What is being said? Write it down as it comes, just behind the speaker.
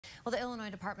Well, the Illinois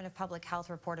Department of Public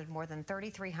Health reported more than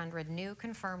 3,300 new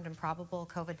confirmed and probable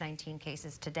COVID-19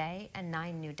 cases today and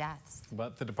 9 new deaths.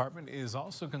 But the department is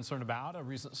also concerned about a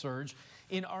recent surge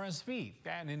in RSV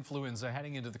and influenza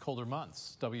heading into the colder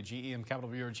months. WGEM Capitol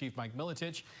Bureau Chief Mike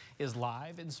Militich is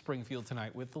live in Springfield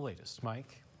tonight with the latest.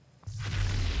 Mike.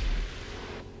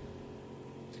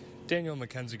 Daniel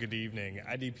McKenzie, good evening.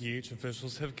 IDPH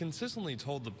officials have consistently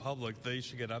told the public they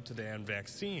should get up to date on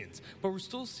vaccines, but we're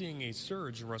still seeing a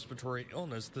surge in respiratory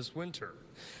illness this winter.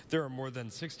 There are more than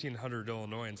 1,600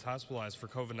 Illinoisans hospitalized for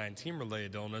COVID-19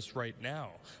 related illness right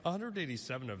now.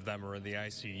 187 of them are in the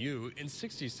ICU and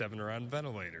 67 are on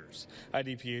ventilators.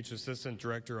 IDPH Assistant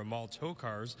Director Amal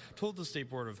Tokars told the State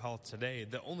Board of Health today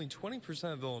that only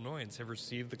 20% of Illinoisans have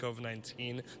received the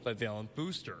COVID-19 bivalent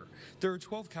booster. There are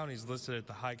 12 counties listed at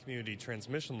the high community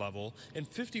transmission level and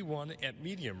 51 at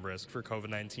medium risk for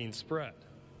COVID-19 spread.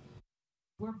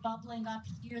 We're bubbling up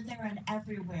here, there, and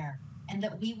everywhere, and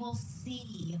that we will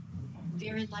see,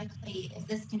 very likely, if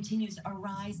this continues, a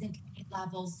rise in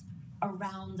levels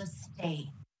around the state.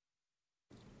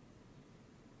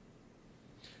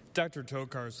 Dr.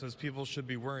 Tokar says people should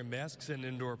be wearing masks in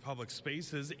indoor public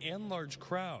spaces and large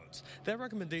crowds. That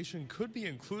recommendation could be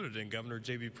included in Governor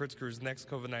J.B. Pritzker's next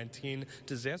COVID-19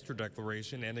 disaster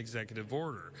declaration and executive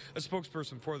order. A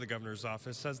spokesperson for the governor's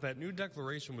office says that new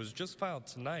declaration was just filed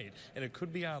tonight, and it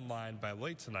could be online by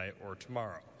late tonight or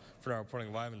tomorrow. For now,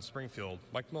 reporting live in Springfield,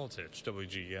 Mike Militich,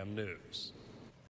 WGEM News.